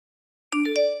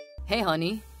Hey,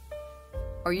 honey.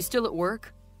 Are you still at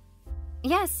work?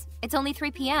 Yes, it's only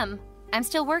 3 p.m. I'm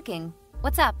still working.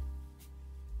 What's up?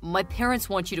 My parents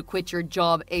want you to quit your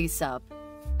job ASAP.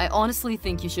 I honestly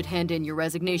think you should hand in your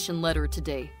resignation letter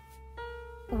today.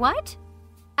 What?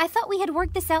 I thought we had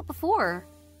worked this out before.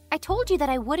 I told you that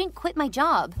I wouldn't quit my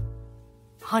job.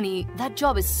 Honey, that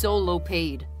job is so low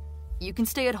paid. You can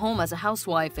stay at home as a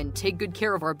housewife and take good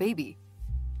care of our baby.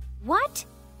 What?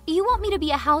 You want me to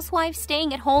be a housewife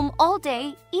staying at home all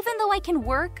day, even though I can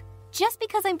work, just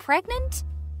because I'm pregnant?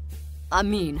 I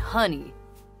mean, honey,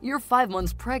 you're 5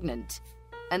 months pregnant.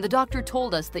 And the doctor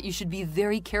told us that you should be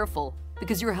very careful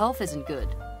because your health isn't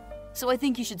good. So I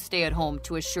think you should stay at home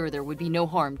to assure there would be no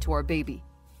harm to our baby.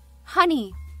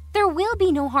 Honey, there will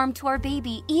be no harm to our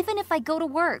baby even if I go to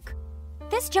work.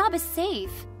 This job is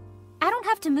safe. I don't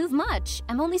have to move much.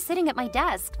 I'm only sitting at my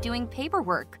desk doing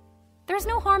paperwork. There's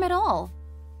no harm at all.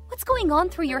 What's going on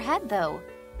through your head, though?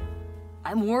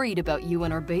 I'm worried about you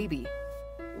and our baby.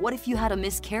 What if you had a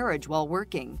miscarriage while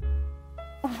working?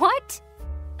 What?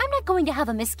 I'm not going to have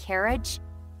a miscarriage.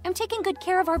 I'm taking good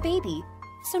care of our baby,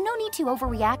 so no need to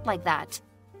overreact like that.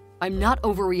 I'm not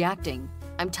overreacting.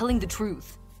 I'm telling the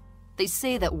truth. They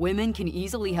say that women can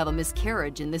easily have a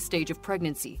miscarriage in this stage of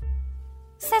pregnancy.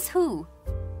 Says who?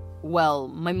 Well,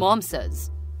 my mom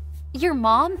says. Your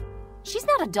mom? She's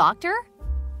not a doctor.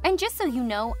 And just so you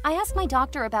know, I asked my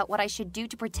doctor about what I should do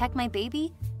to protect my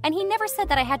baby, and he never said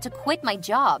that I had to quit my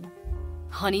job.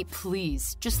 Honey,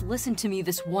 please, just listen to me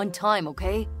this one time,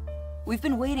 okay? We've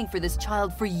been waiting for this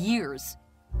child for years.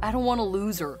 I don't want to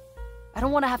lose her. I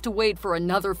don't want to have to wait for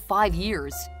another 5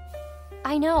 years.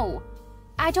 I know.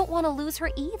 I don't want to lose her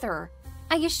either.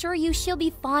 I assure you she'll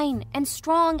be fine and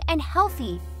strong and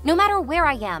healthy, no matter where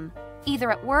I am, either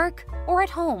at work or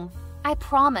at home. I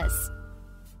promise.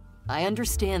 I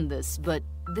understand this, but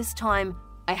this time,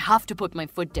 I have to put my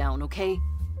foot down, okay?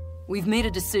 We've made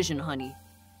a decision, honey.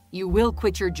 You will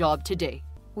quit your job today.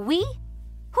 We?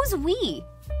 Who's we?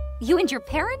 You and your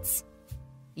parents?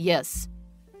 Yes.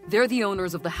 They're the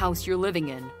owners of the house you're living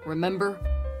in, remember?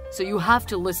 So you have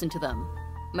to listen to them.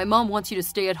 My mom wants you to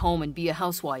stay at home and be a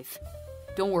housewife.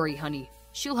 Don't worry, honey.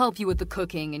 She'll help you with the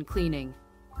cooking and cleaning.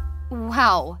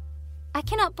 Wow. I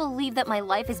cannot believe that my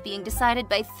life is being decided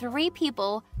by 3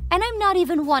 people, and I'm not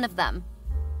even one of them.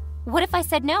 What if I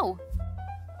said no?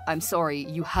 I'm sorry,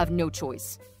 you have no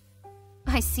choice.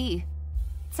 I see.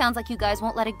 Sounds like you guys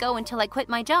won't let it go until I quit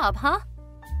my job, huh?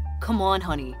 Come on,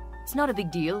 honey. It's not a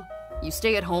big deal. You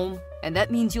stay at home, and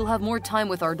that means you'll have more time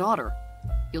with our daughter.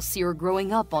 You'll see her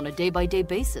growing up on a day-by-day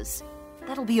basis.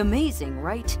 That'll be amazing,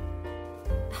 right?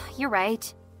 You're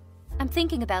right. I'm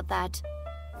thinking about that.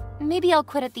 Maybe I'll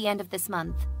quit at the end of this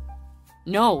month.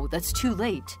 No, that's too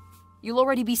late. You'll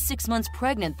already be 6 months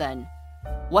pregnant then.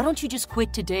 Why don't you just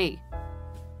quit today?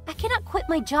 I cannot quit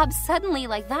my job suddenly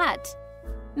like that.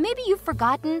 Maybe you've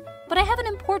forgotten, but I have an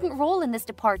important role in this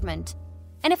department.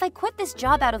 And if I quit this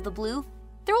job out of the blue,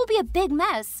 there will be a big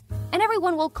mess, and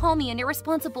everyone will call me an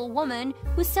irresponsible woman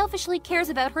who selfishly cares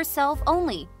about herself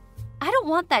only. I don't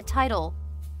want that title.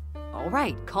 All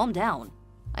right, calm down.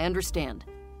 I understand.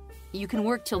 You can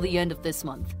work till the end of this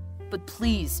month, but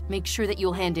please make sure that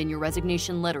you'll hand in your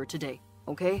resignation letter today,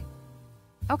 okay?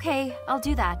 Okay, I'll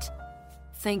do that.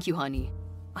 Thank you, honey.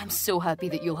 I'm so happy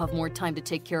that you'll have more time to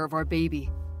take care of our baby.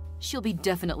 She'll be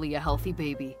definitely a healthy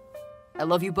baby. I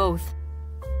love you both.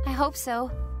 I hope so.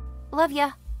 Love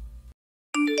ya.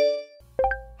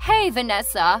 Hey,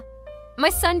 Vanessa. My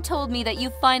son told me that you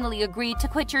finally agreed to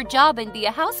quit your job and be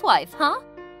a housewife, huh?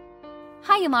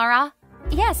 Hi, Amara.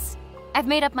 Yes, I've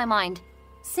made up my mind.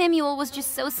 Samuel was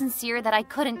just so sincere that I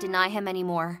couldn't deny him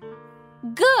anymore.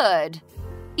 Good!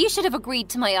 You should have agreed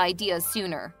to my ideas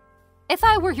sooner. If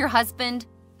I were your husband,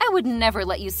 I would never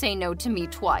let you say no to me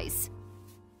twice.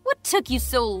 What took you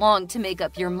so long to make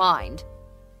up your mind?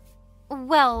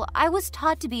 Well, I was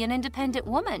taught to be an independent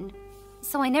woman,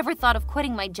 so I never thought of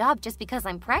quitting my job just because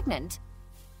I'm pregnant.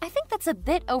 I think that's a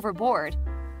bit overboard.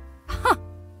 Huh!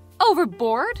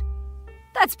 Overboard?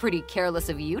 That's pretty careless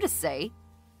of you to say.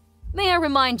 May I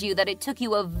remind you that it took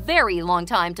you a very long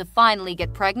time to finally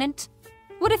get pregnant?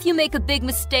 What if you make a big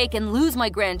mistake and lose my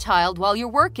grandchild while you're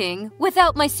working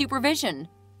without my supervision?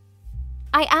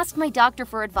 I asked my doctor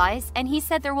for advice, and he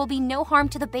said there will be no harm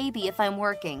to the baby if I'm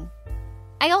working.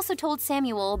 I also told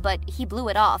Samuel, but he blew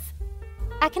it off.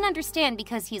 I can understand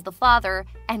because he's the father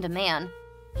and a man.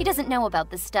 He doesn't know about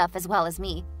this stuff as well as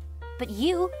me. But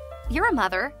you're a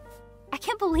mother. I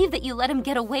can't believe that you let him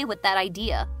get away with that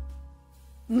idea.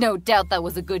 No doubt that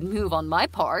was a good move on my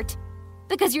part,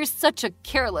 because you're such a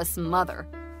careless mother.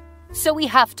 So we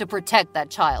have to protect that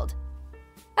child.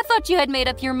 I thought you had made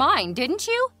up your mind, didn't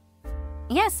you?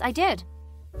 Yes, I did.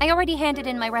 I already handed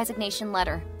in my resignation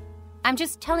letter. I'm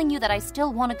just telling you that I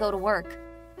still want to go to work.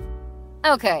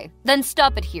 Okay, then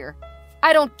stop it here.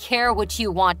 I don't care what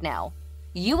you want now.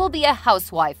 You will be a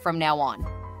housewife from now on.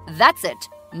 That's it.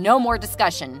 No more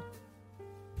discussion.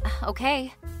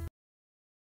 Okay.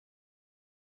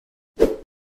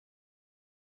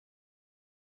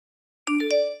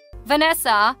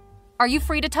 Vanessa, are you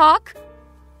free to talk?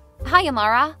 Hi,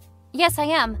 Amara. Yes, I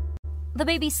am. The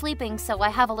baby's sleeping, so I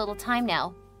have a little time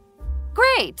now.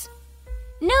 Great!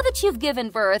 Now that you've given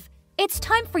birth, it's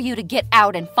time for you to get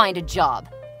out and find a job.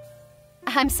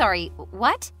 I'm sorry,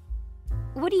 what?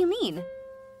 What do you mean?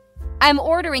 I'm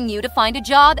ordering you to find a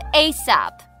job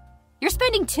ASAP. You're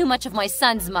spending too much of my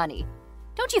son's money.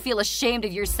 Don't you feel ashamed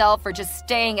of yourself for just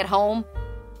staying at home?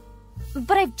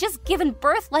 But I've just given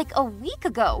birth like a week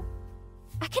ago.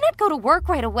 I cannot go to work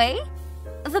right away.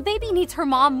 The baby needs her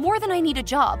mom more than I need a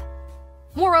job.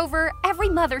 Moreover, every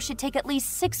mother should take at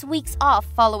least 6 weeks off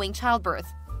following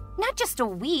childbirth. Not just a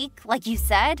week, like you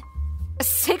said.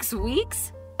 6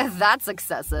 weeks? That's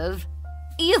excessive.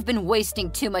 You've been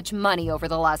wasting too much money over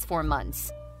the last 4 months.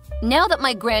 Now that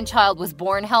my grandchild was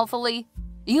born healthily,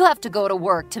 you have to go to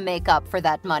work to make up for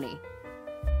that money.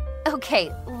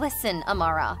 Okay, listen,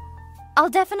 Amara. I'll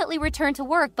definitely return to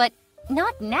work, but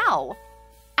not now.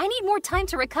 I need more time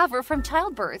to recover from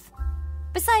childbirth.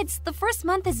 Besides, the first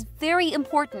month is very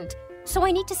important, so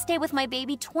I need to stay with my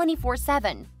baby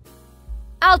 24/7.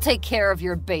 I'll take care of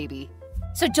your baby,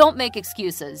 so don't make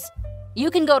excuses.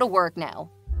 You can go to work now.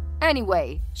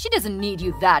 Anyway, she doesn't need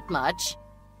you that much.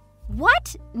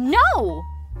 What? No!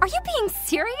 Are you being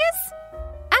serious?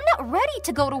 I'm not ready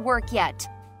to go to work yet.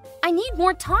 I need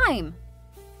more time.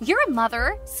 You're a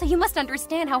mother, so you must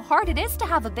understand how hard it is to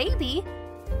have a baby.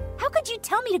 How could you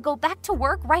tell me to go back to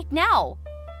work right now?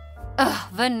 Ugh,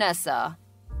 Vanessa,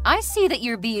 I see that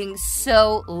you're being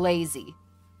so lazy.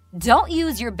 Don't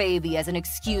use your baby as an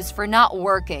excuse for not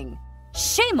working.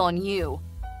 Shame on you.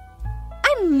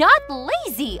 I'm not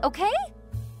lazy, okay?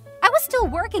 I was still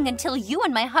working until you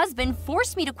and my husband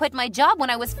forced me to quit my job when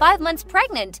I was 5 months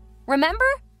pregnant. Remember?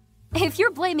 If you're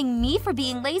blaming me for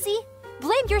being lazy,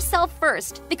 blame yourself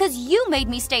first because you made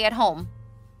me stay at home.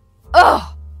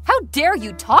 Ugh! How dare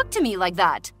you talk to me like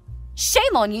that?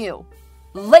 Shame on you.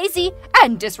 Lazy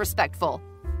and disrespectful.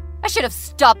 I should have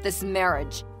stopped this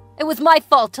marriage. It was my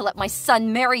fault to let my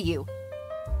son marry you.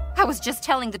 I was just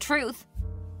telling the truth.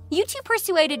 You two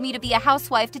persuaded me to be a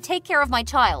housewife to take care of my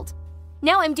child.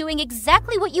 Now I'm doing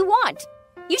exactly what you want.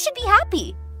 You should be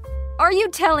happy. Are you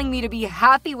telling me to be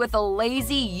happy with a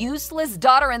lazy, useless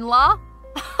daughter-in-law?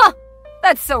 Ha!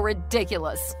 That's so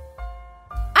ridiculous.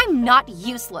 I'm not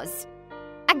useless.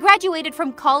 I graduated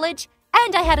from college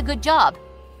and I had a good job.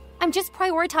 I'm just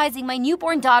prioritizing my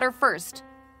newborn daughter first.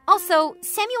 Also,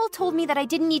 Samuel told me that I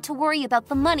didn't need to worry about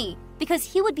the money because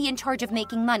he would be in charge of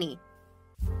making money.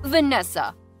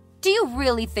 Vanessa, do you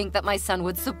really think that my son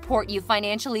would support you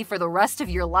financially for the rest of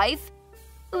your life?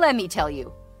 Let me tell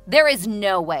you, there is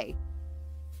no way.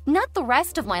 Not the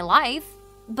rest of my life,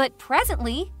 but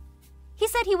presently. He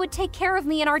said he would take care of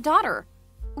me and our daughter,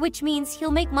 which means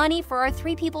he'll make money for our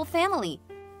 3-people family.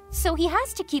 So he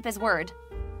has to keep his word.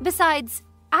 Besides,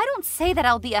 I don't say that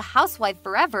I'll be a housewife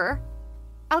forever.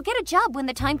 I'll get a job when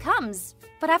the time comes,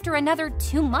 but after another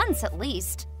 2 months at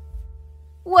least.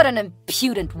 What an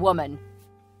impudent woman.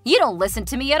 You don't listen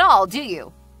to me at all, do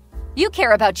you? You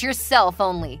care about yourself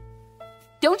only.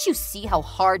 Don't you see how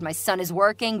hard my son is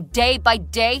working day by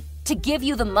day to give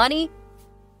you the money?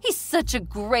 He's such a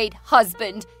great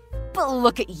husband, but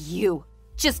look at you,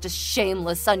 just a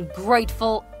shameless,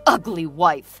 ungrateful, ugly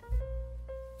wife.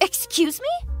 Excuse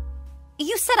me?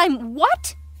 You said I'm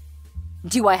what?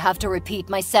 Do I have to repeat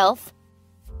myself?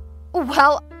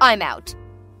 Well, I'm out.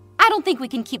 I don't think we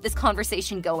can keep this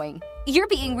conversation going. You're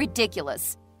being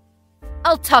ridiculous.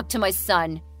 I'll talk to my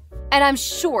son, and I'm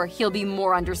sure he'll be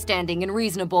more understanding and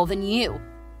reasonable than you.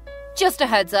 Just a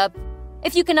heads up,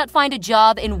 if you cannot find a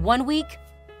job in 1 week,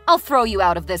 I'll throw you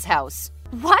out of this house.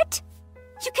 What?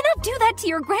 You cannot do that to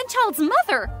your grandchild's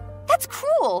mother. That's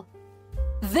cruel.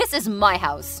 This is my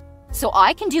house, so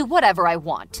I can do whatever I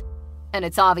want. And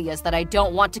it's obvious that I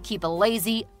don't want to keep a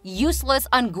lazy, useless,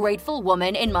 ungrateful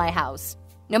woman in my house,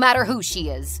 no matter who she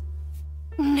is.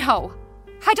 No,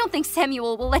 I don't think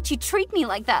Samuel will let you treat me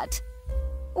like that.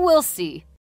 We'll see.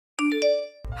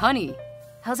 Honey,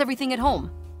 how's everything at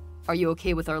home? Are you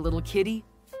okay with our little kitty?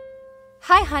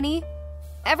 Hi, honey.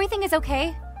 Everything is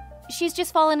okay. She's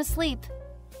just fallen asleep.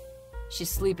 She's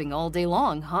sleeping all day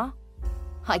long, huh?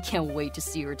 I can't wait to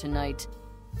see her tonight.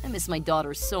 I miss my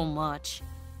daughter so much.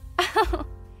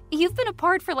 You've been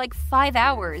apart for like 5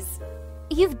 hours.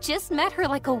 You've just met her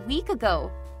like a week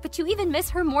ago, but you even miss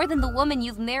her more than the woman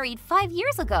you've married 5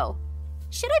 years ago.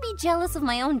 Should I be jealous of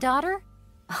my own daughter?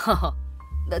 Haha,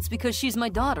 that's because she's my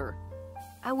daughter.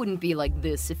 I wouldn't be like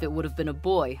this if it would have been a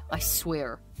boy, I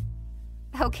swear.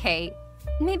 Okay,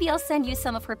 maybe I'll send you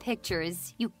some of her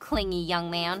pictures, you clingy young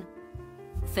man.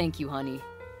 Thank you, honey.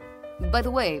 By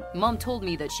the way, Mom told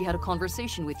me that she had a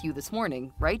conversation with you this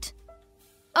morning, right?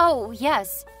 Oh,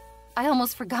 yes. I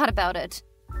almost forgot about it.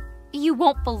 You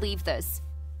won't believe this.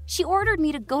 She ordered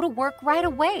me to go to work right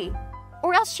away,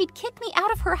 or else she'd kick me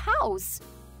out of her house.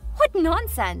 What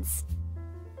nonsense!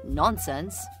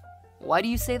 Nonsense? Why do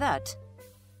you say that?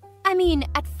 I mean,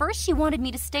 at first she wanted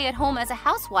me to stay at home as a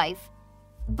housewife.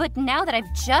 But now that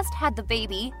I've just had the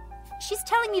baby, she's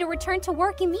telling me to return to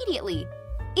work immediately,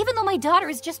 even though my daughter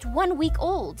is just 1 week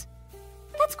old.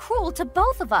 That's cruel to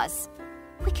both of us.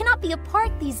 We cannot be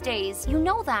apart these days, you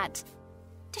know that.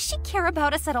 Does she care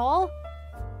about us at all?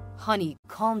 Honey,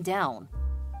 calm down.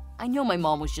 I know my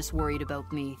mom was just worried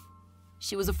about me.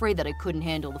 She was afraid that I couldn't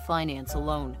handle the finance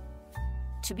alone.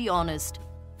 To be honest,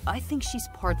 I think she's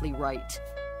partly right.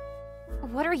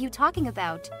 What are you talking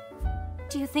about?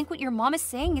 Do you think what your mom is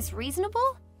saying is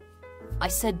reasonable? I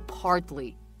said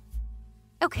partly.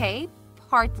 Okay,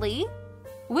 partly.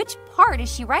 Which part is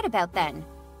she right about then?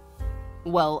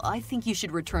 Well, I think you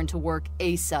should return to work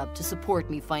ASAP to support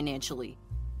me financially.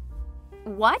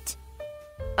 What?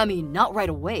 I mean, not right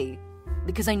away,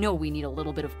 because I know we need a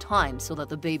little bit of time so that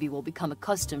the baby will become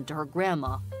accustomed to her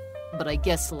grandma. But I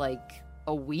guess like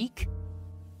a week?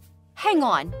 Hang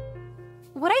on.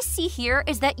 What I see here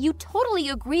is that you totally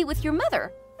agree with your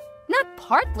mother. Not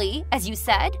partly, as you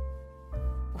said.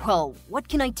 Well, what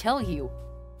can I tell you?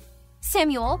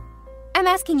 Samuel, I'm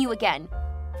asking you again.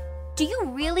 Do you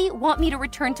really want me to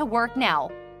return to work now?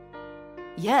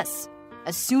 Yes,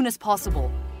 as soon as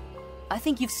possible. I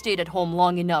think you've stayed at home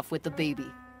long enough with the baby.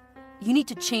 You need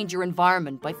to change your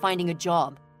environment by finding a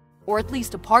job, or at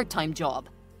least a part-time job.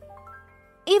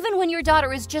 Even when your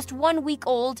daughter is just 1 week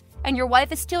old and your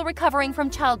wife is still recovering from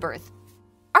childbirth.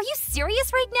 Are you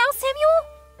serious right now,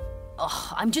 Samuel?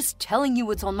 Ugh, I'm just telling you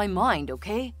what's on my mind,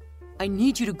 okay? I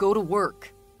need you to go to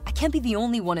work. I can't be the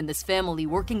only one in this family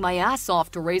working my ass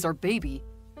off to raise our baby.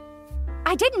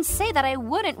 I didn't say that I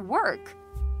wouldn't work.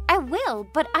 I will,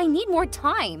 but I need more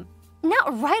time.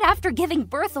 Not right after giving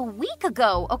birth a week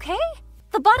ago, okay?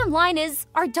 The bottom line is,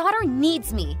 our daughter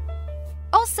needs me.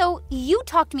 Also, you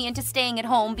talked me into staying at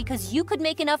home because you could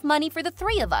make enough money for the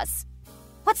 3 of us.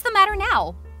 What's the matter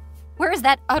now? Where is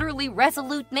that utterly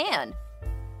resolute man?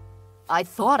 I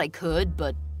thought I could,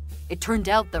 but it turned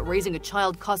out that raising a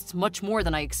child costs much more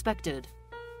than I expected.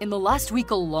 In the last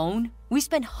week alone, we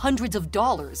spent hundreds of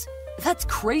dollars. That's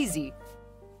crazy.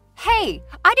 Hey,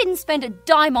 I didn't spend a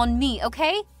dime on me,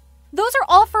 okay? Those are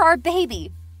all for our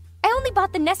baby. I only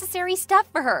bought the necessary stuff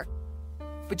for her.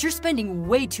 But you're spending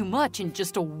way too much in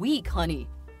just a week, honey.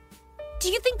 Do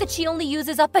you think that she only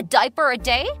uses up a diaper a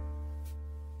day?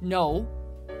 No,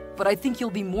 but I think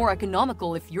you'll be more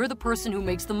economical if you're the person who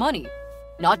makes the money,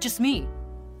 not just me.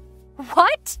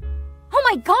 What? Oh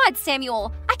my God,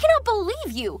 Samuel, I cannot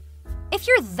believe you. If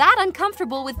you're that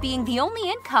uncomfortable with being the only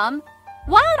income,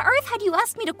 why on earth had you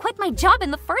asked me to quit my job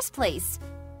in the first place?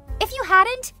 If you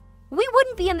hadn't, we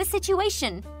wouldn't be in this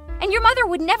situation, and your mother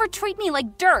would never treat me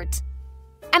like dirt.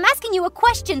 I'm asking you a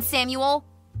question, Samuel.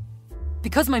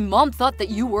 Because my mom thought that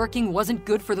you working wasn't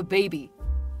good for the baby.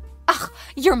 Ugh,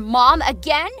 your mom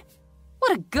again?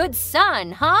 What a good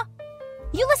son, huh?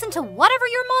 You listen to whatever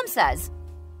your mom says.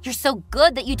 You're so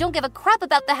good that you don't give a crap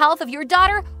about the health of your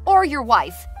daughter or your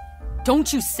wife.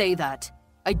 Don't you say that.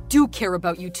 I do care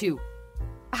about you too.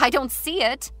 I don't see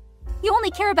it. You only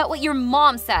care about what your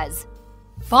mom says.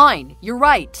 Fine, you're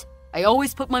right. I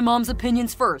always put my mom's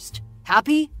opinions first.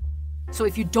 Happy? So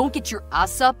if you don't get your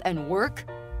ass up and work,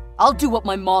 I'll do what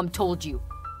my mom told you.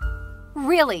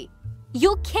 Really?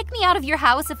 You'll kick me out of your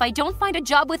house if I don't find a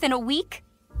job within a week?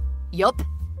 Yup.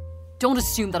 Don't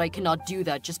assume that I cannot do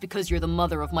that just because you're the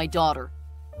mother of my daughter.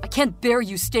 I can't bear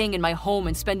you staying in my home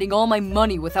and spending all my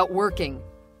money without working.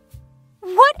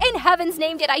 What in heaven's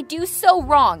name did I do so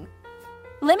wrong?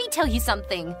 Let me tell you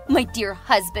something, my dear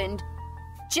husband.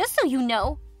 Just so you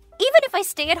know, even if I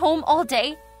stay at home all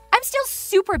day, I'm still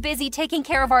super busy taking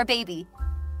care of our baby.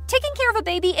 Taking care of a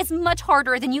baby is much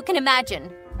harder than you can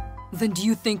imagine. Then do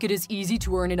you think it is easy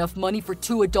to earn enough money for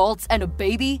 2 adults and a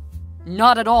baby?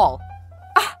 Not at all.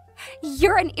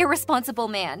 You're an irresponsible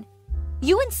man.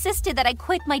 You insisted that I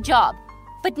quit my job,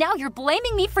 but now you're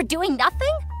blaming me for doing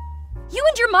nothing? You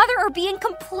and your mother are being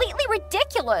completely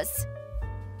ridiculous.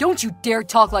 Don't you dare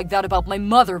talk like that about my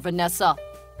mother, Vanessa.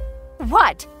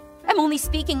 What? I'm only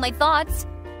speaking my thoughts.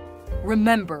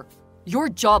 Remember, you're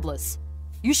jobless.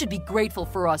 You should be grateful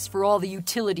for us for all the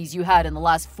utilities you had in the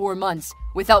last 4 months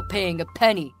without paying a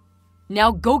penny.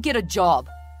 Now go get a job,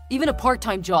 even a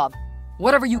part-time job,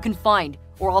 whatever you can find,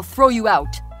 or I'll throw you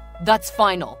out. That's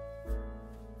final.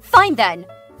 Fine then.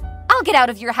 I'll get out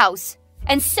of your house,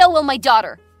 and so will my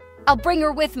daughter. I'll bring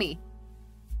her with me.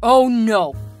 Oh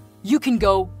no. You can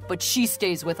go, but she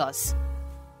stays with us.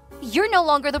 You're no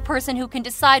longer the person who can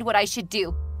decide what I should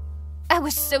do. I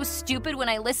was so stupid when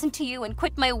I listened to you and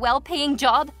quit my well-paying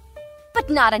job, but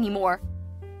not anymore.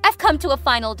 I've come to a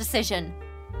final decision.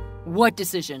 What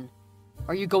decision?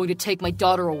 Are you going to take my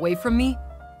daughter away from me?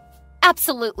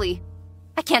 Absolutely.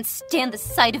 I can't stand the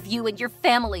sight of you and your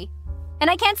family, and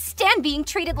I can't stand being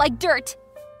treated like dirt.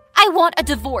 I want a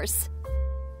divorce.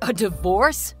 A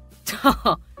divorce?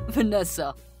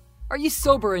 Vanessa, are you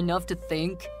sober enough to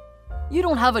think? You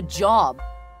don't have a job,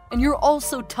 and you're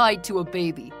also tied to a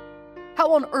baby.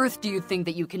 How on earth do you think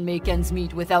that you can make ends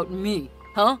meet without me,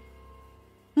 huh?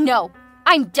 No,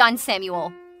 I'm done,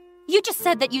 Samuel. You just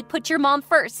said that you'd put your mom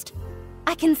first.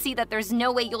 I can see that there's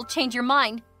no way you'll change your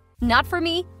mind, not for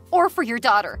me or for your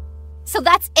daughter. So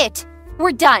that's it.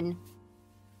 We're done.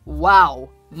 Wow,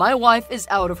 my wife is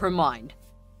out of her mind.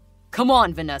 Come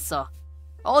on, Vanessa.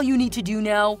 All you need to do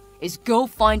now is go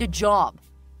find a job.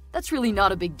 That's really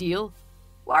not a big deal.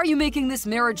 Why are you making this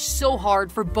marriage so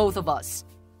hard for both of us?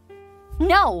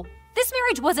 No, this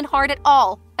marriage wasn't hard at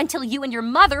all until you and your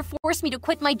mother forced me to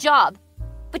quit my job.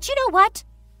 But you know what?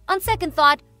 On second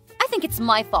thought, I think it's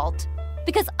my fault.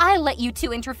 Because I let you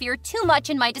two interfere too much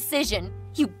in my decision,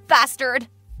 you bastard!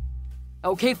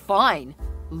 Okay, fine.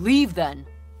 Leave then.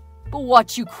 But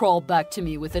watch you crawl back to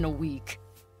me within a week.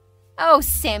 Oh,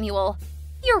 Samuel,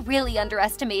 you're really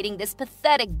underestimating this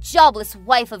pathetic, jobless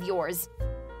wife of yours.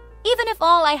 Even if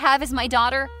all I have is my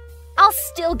daughter, I'll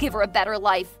still give her a better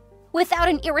life, without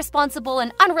an irresponsible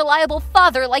and unreliable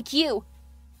father like you.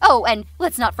 Oh, and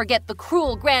let's not forget the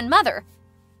cruel grandmother.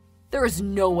 There is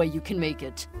no way you can make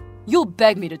it. You'll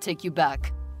beg me to take you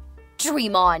back.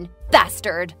 Dream on,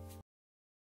 bastard!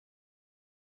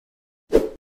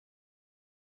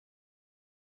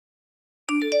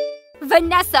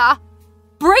 Vanessa!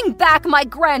 Bring back my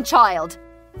grandchild!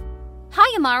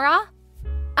 Hi, Amara.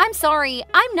 I'm sorry,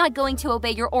 I'm not going to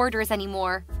obey your orders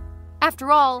anymore.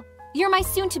 After all, you're my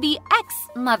soon-to-be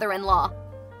ex-mother-in-law.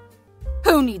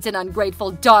 Who needs an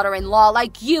ungrateful daughter-in-law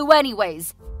like you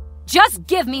anyways? Just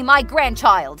give me my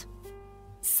grandchild.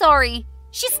 Sorry,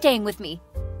 she's staying with me.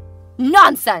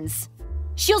 Nonsense!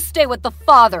 She'll stay with the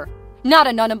father, not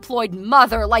an unemployed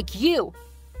mother like you.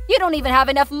 You don't even have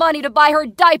enough money to buy her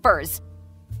diapers.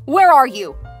 Where are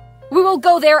you? We will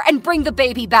go there and bring the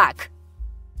baby back.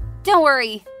 Don't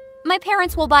worry. My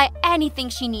parents will buy anything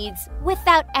she needs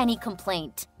without any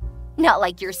complaint. Not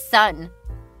like your son.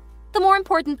 The more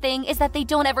important thing is that they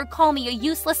don't ever call me a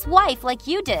useless wife like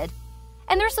you did.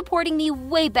 And they're supporting me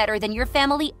way better than your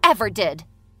family ever did.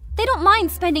 They don't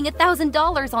mind spending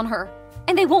 $1,000 on her,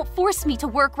 and they won't force me to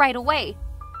work right away.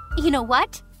 You know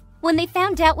what? When they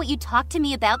found out what you talked to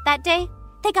me about that day,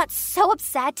 they got so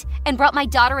upset and brought my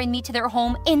daughter and me to their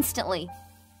home instantly.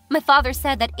 My father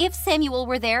said that if Samuel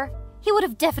were there, he would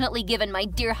have definitely given my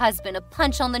dear husband a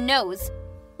punch on the nose.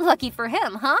 Lucky for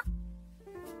him, huh?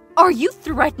 Are you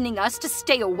threatening us to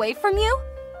stay away from you?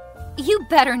 You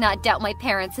better not doubt my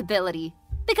parents' ability,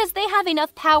 because they have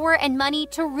enough power and money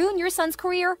to ruin your son's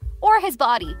career or his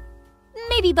body.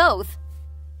 Maybe both.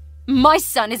 My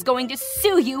son is going to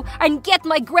sue you and get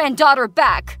my granddaughter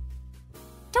back.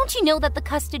 Don't you know that the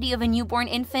custody of a newborn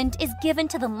infant is given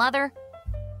to the mother?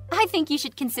 I think you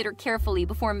should consider carefully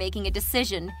before making a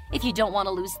decision if you don't want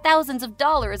to lose thousands of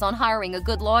dollars on hiring a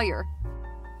good lawyer.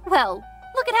 Well,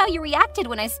 look at how you reacted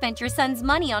when I spent your son's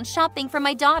money on shopping for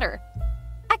my daughter.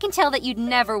 I can tell that you'd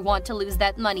never want to lose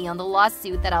that money on the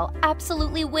lawsuit that I'll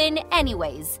absolutely win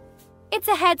anyways. It's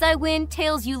a heads I win,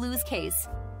 tails you lose case.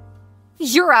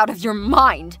 You're out of your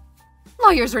mind!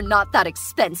 Lawyers are not that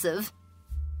expensive.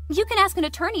 You can ask an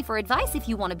attorney for advice if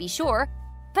you want to be sure,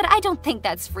 but I don't think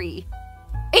that's free.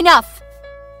 Enough!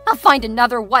 I'll find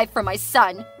another wife for my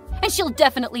son, and she'll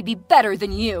definitely be better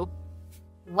than you.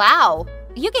 Wow,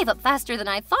 you gave up faster than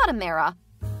I thought, Amara.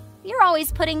 You're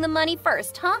always putting the money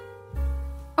first, huh?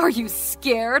 Are you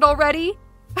scared already?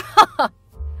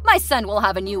 My son will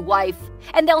have a new wife,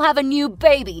 and they'll have a new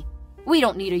baby. We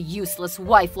don't need a useless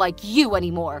wife like you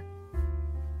anymore.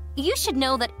 You should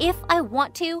know that if I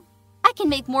want to, I can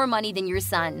make more money than your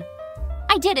son.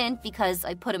 I didn't because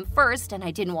I put him first and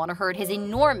I didn't want to hurt his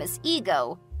enormous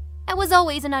ego. I was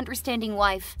always an understanding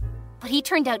wife, but he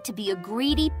turned out to be a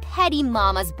greedy, petty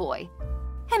mama's boy.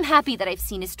 I'm happy that I've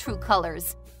seen his true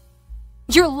colors.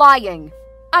 You're lying!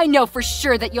 I know for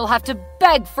sure that you'll have to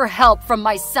beg for help from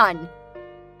my son.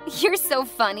 You're so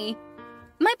funny.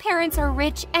 My parents are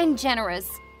rich and generous.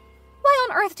 Why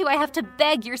on earth do I have to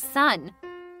beg your son?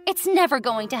 It's never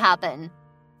going to happen.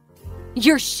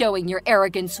 You're showing your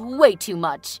arrogance way too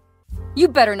much. You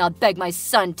better not beg my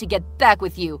son to get back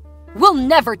with you. We'll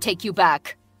never take you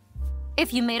back.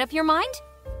 If you made up your mind,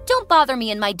 don't bother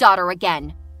me and my daughter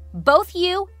again. Both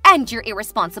you and your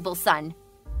irresponsible son.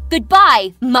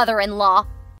 Goodbye, mother-in-law.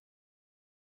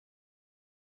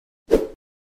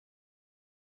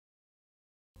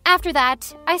 After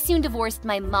that, I soon divorced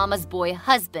my mama's boy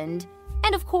husband,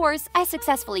 and of course, I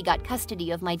successfully got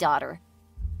custody of my daughter.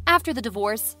 After the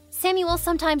divorce, Samuel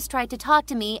sometimes tried to talk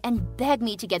to me and beg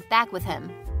me to get back with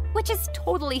him, which is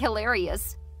totally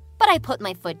hilarious. But I put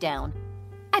my foot down.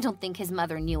 I don't think his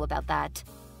mother knew about that.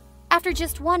 After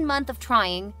just 1 month of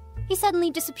trying, he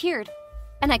suddenly disappeared,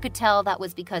 and I could tell that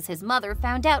was because his mother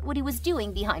found out what he was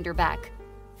doing behind her back.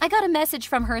 I got a message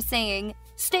from her saying,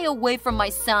 "Stay away from my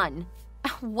son."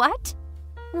 What?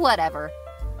 Whatever.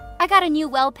 I got a new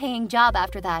well-paying job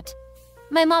after that.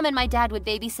 My mom and my dad would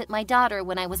babysit my daughter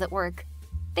when I was at work.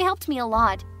 They helped me a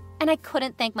lot, and I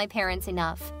couldn't thank my parents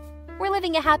enough. We're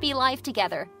living a happy life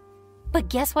together. But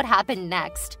guess what happened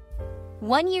next?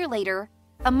 1 year later,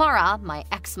 Amara, my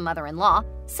ex-mother-in-law,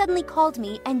 suddenly called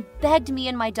me and begged me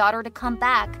and my daughter to come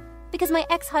back because my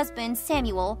ex-husband,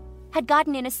 Samuel, had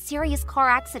gotten in a serious car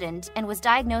accident and was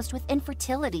diagnosed with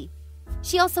infertility.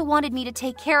 She also wanted me to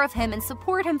take care of him and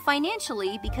support him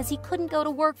financially because he couldn't go to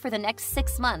work for the next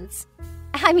 6 months.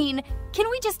 I mean, can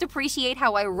we just appreciate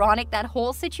how ironic that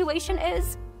whole situation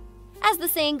is? As the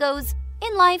saying goes,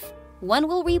 in life, one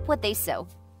will reap what they sow.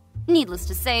 Needless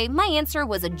to say, my answer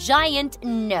was a giant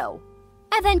no.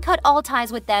 I then cut all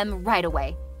ties with them right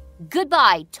away.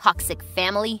 Goodbye, toxic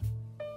family.